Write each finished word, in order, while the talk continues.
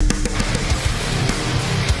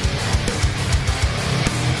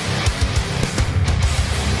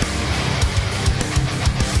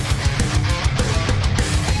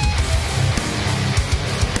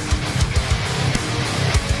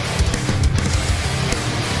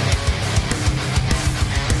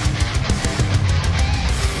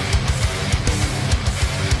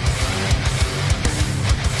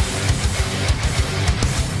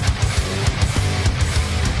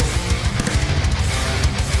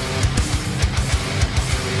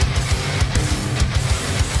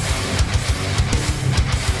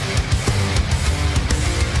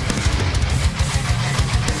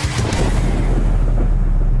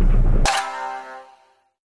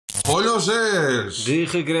Zés! De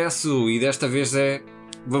regresso, e desta vez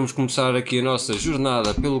vamos começar aqui a nossa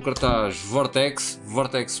jornada pelo cartaz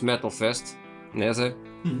Vortex Metal Fest, né, Zé?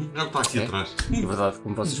 É o que está aqui atrás. É verdade,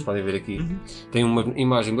 como vocês podem ver aqui. Tem uma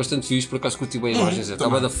imagem bastante fixe, por acaso curti bem a imagem, Zé. Está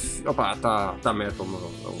metal,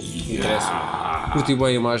 não interessa. Curti bem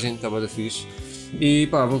a imagem, está bem fixe. E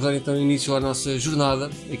pá, vamos dar então início à nossa jornada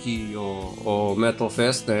aqui ao Metal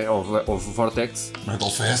Fest, né? ao Vortex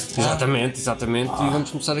Metal Fest, exatamente. E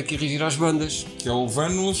vamos começar aqui a reagir às bandas. Que é o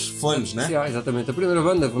Venus Flames, né? Sim, exatamente. A primeira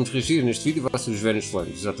banda que vamos reagir neste vídeo vai ser os Venus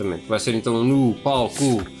Flames, exatamente. Vai ser então no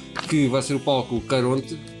palco, que vai ser o palco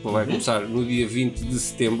Caronte, que vai começar no dia 20 de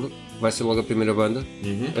setembro. Vai ser logo a primeira banda.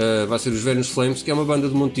 Vai ser os Venus Flames, que é uma banda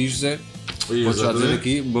de Montijo, Zé. Vou já dizer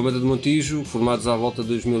aqui, uma banda de Montijo, formados à volta de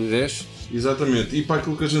 2010. Exatamente, e para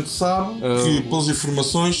aquilo que a gente sabe, que pelas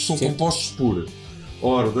informações são compostos por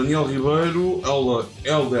Daniel Ribeiro,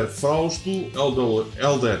 Helder Fausto,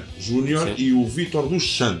 Helder Júnior e o Vítor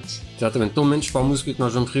dos Santos. Exatamente, pelo menos para a música que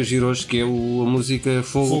nós vamos reagir hoje, que é a música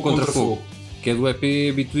Fogo contra Fogo, que é do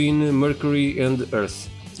EP Between Mercury and Earth.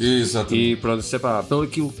 Exatamente. E pronto, pelo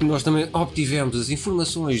aquilo que nós também obtivemos, as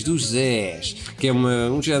informações dos Zés, que é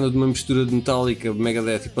um género de uma mistura de Metallica,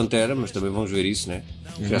 Megadeth e Pantera, mas também vamos ver isso, né?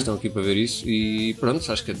 Já estão aqui para ver isso e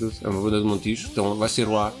pronto, acho que é tudo. É uma banda de Montijo, então vai ser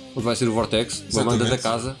lá, onde vai ser o Vortex, uma banda da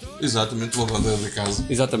casa. Exatamente, uma banda da casa.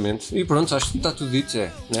 Exatamente, e pronto, acho que está tudo dito,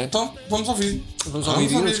 Zé, né? Então, vamos ouvir. Vamos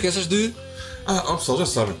ouvir. Não te esqueças de... pessoal, já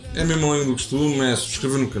sabem, é mesmo além do costume, é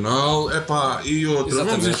subscrever no canal, e outra,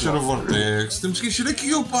 exatamente, vamos encher o Vortex, temos que encher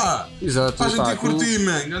aquilo, Exato, para a gente ir curtir,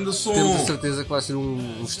 man, anda som. Temos a certeza que vai ser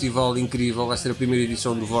um festival incrível, vai ser a primeira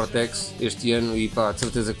edição do Vortex este ano e de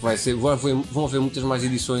certeza que vai ser, vão haver muitas mais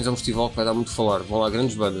edições, é um festival que vai dar muito a falar, vão lá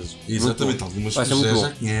grandes bandas. Exatamente, algumas vai ser muito bom. Já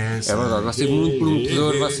conhecem. É verdade, vai ser muito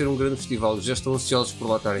prometedor, vai ser um grande festival, já estão ansiosos por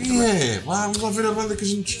lá estarem também. Vamos lá ver a banda que a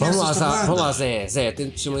gente esquece. Vamos lá, Zé,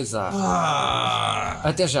 tento te chamalizar.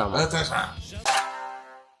 Até já, mano. Até já.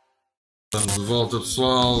 Estamos de volta,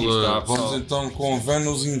 pessoal. Vamos então com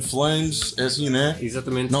Venus in Flames. É assim, né?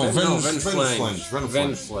 Exatamente. Venus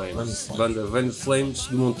Flames. Banda Venus Flames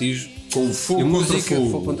de Montijo. Com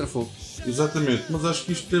Fogo contra Fogo. Exatamente. Mas acho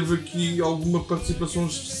que isto teve aqui alguma participação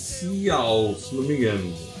especial, se não me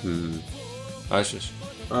engano. Achas?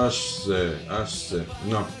 Acho, Zé.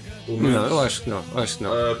 Não. Não, eu acho que não.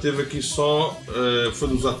 Teve aqui só, foi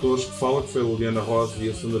dos atores que fala, que foi a Liliana Rosa e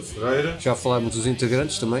a Sandra Ferreira. Já falámos dos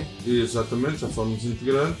integrantes também. Exatamente, já falamos dos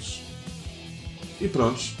integrantes. E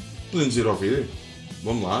prontos, podemos ir ouvir.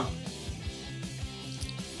 Vamos lá.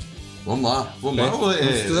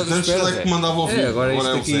 Antes que mandava ouvir. Agora isto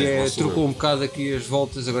aqui trocou um bocado aqui as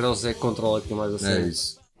voltas, agora o Zé controla aqui mais a sério. É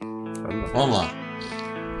isso. Vamos lá.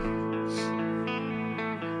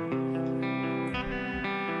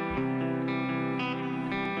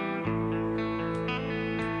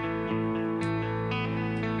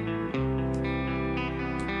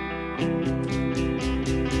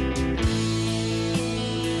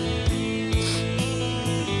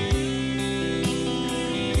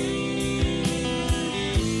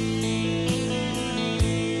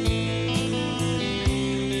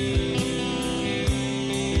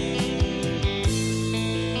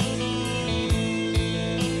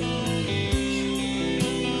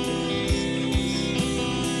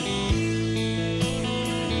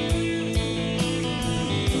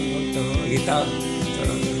 Guitarra.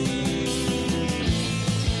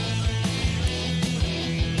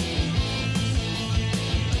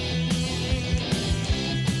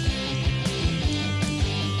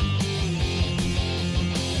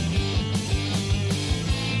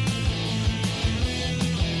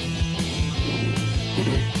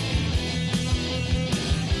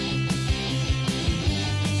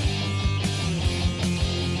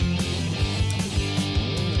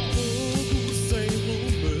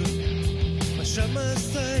 Chama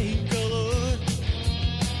sem calor,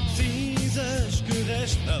 cinzas que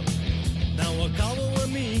restam não acalmam a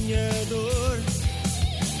minha dor.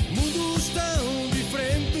 Mundos tão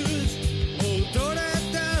diferentes, outrora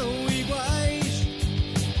tão iguais.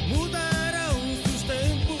 Mudaram-se os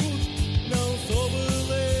tempos, não soube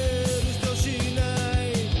ler os teus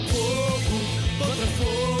sinais. Fogo contra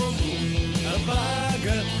fogo,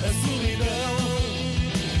 apaga a solidão.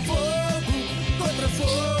 Fogo contra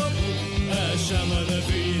fogo, a chama da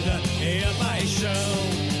vida é a paixão.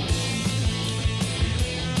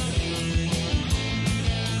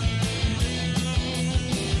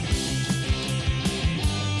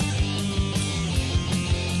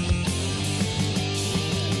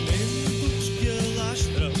 Ventos que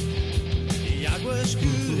alastram e águas que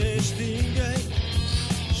extinguem,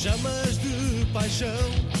 chamas de paixão,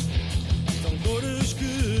 são cores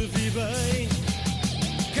que vivem.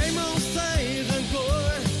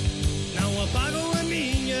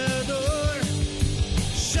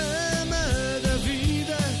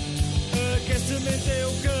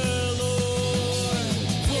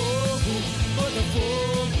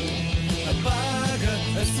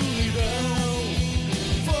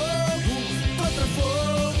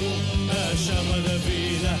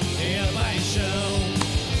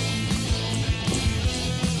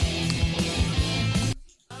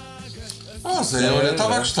 Zé, olha,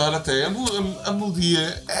 estava a gostar até. A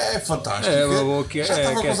melodia é fantástica. É boa que já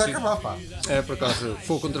estava quase a acabar, pá. É, por acaso,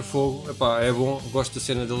 Fogo contra Fogo, epá, é bom. Gosto da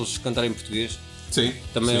cena deles cantarem em português. Sim.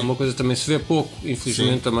 Também é uma coisa que também se vê pouco,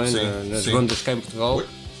 infelizmente, também nas bandas cá em Portugal. Oi?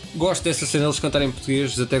 Gosto dessa cena deles cantarem em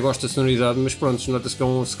português, até gosto da sonoridade, mas pronto, nota-se que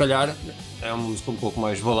se calhar é uma música um pouco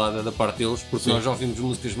mais balada da parte deles, porque nós já ouvimos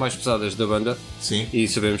músicas mais pesadas da banda e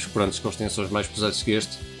sabemos que pronto, que eles têm sons mais pesados que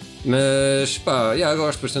este. Mas pá,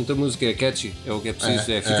 gosto bastante da música, é catchy, é o que é preciso,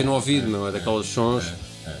 fica no ouvido, não é daqueles sons.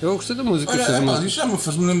 Eu gostei da música. Olha, isto já me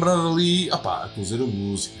faz-me lembrar ali, estou a dizer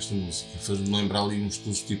esta música, faz-me lembrar ali uns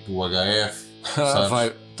tons tipo HF.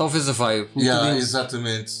 Talvez a vibe.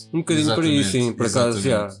 Exatamente. Um bocadinho por aí, sim, por acaso.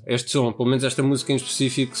 Este som, pelo menos esta música em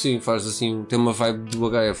específico, sim, faz assim, tem uma vibe do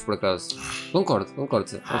HF, por acaso. Concordo.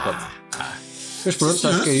 Mas pronto,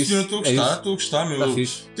 acho que é isso. Estou a gostar, meu. Está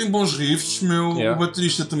fixe. Tem bons riffs, meu. O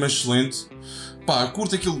baterista também é excelente. Pá,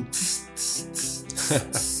 curto aquilo.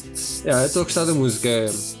 Estou a gostar da música.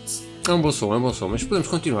 É um bom som, mas podemos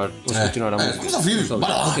continuar. Vamos continuar a música. Vamos ouvir.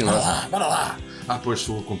 Bora lá. Pois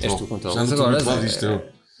sou o controle. És tu o controle. Já não estou muito lá disto, eu.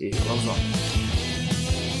 Vamos lá.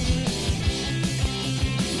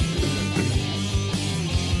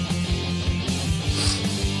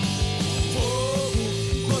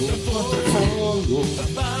 Fogo,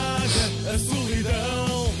 apaga a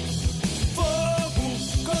solidão. Fogo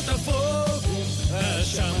contra fogo, a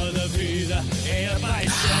chama da vida é a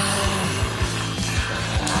paixão.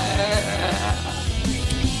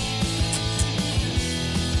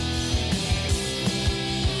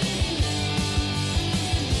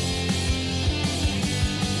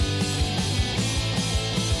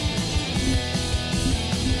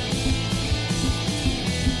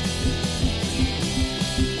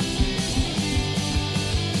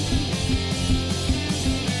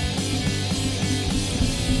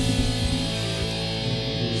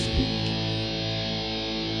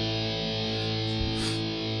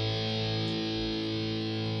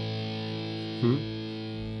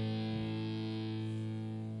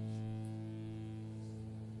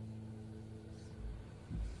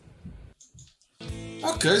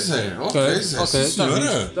 Ok, Zé. Sim,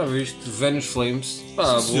 senhora. Está visto. Venus Flames.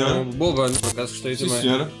 Boa banda, por acaso gostei Sim, também.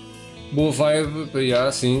 Senhora. Boa vibe,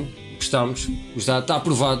 sim. Gostamos. Está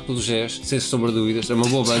aprovado pelos Gés, sem sombra de dúvidas. É uma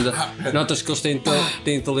boa banda. Notas que eles têm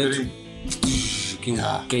talento. Aqui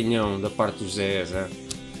um canhão da parte dos Gés.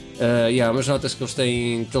 Mas notas que eles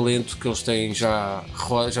têm talento, que eles têm já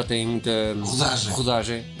têm muita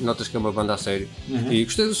rodagem. Notas que é uma banda a sério. E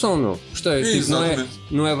gostei do som, meu. Gostei. Tipo,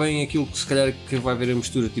 não é bem aquilo que se calhar que vai ver a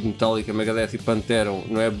mistura tipo Metallica, Megadeth e Pantera.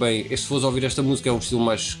 Não é bem. Se fores ouvir esta música é um estilo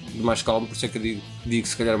mais calmo, por isso é que eu digo que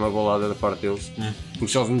se calhar é uma balada da parte deles.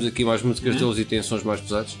 Porque já ouvimos aqui mais músicas deles e têm sons mais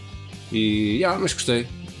pesados. Mas gostei.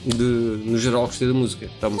 No geral gostei da música.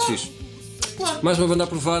 Está muito fixe. Claro. Mais uma banda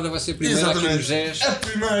aprovada, vai ser a primeira aqui no GES. A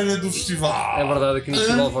primeira do festival. É verdade, aqui no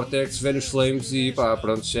Festival Vortex, Venus Flames e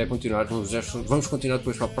pronto, já é continuar. Vamos continuar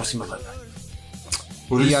depois para a próxima banda.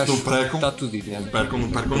 Por isso não percam. Está tudo dito, né? Não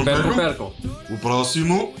percam. O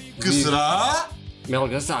próximo, que será...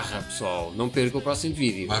 Melgazarra, pessoal. Não percam o próximo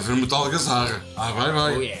vídeo. Vai ver Metal Gazarra.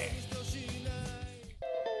 Vai. Oh yeah.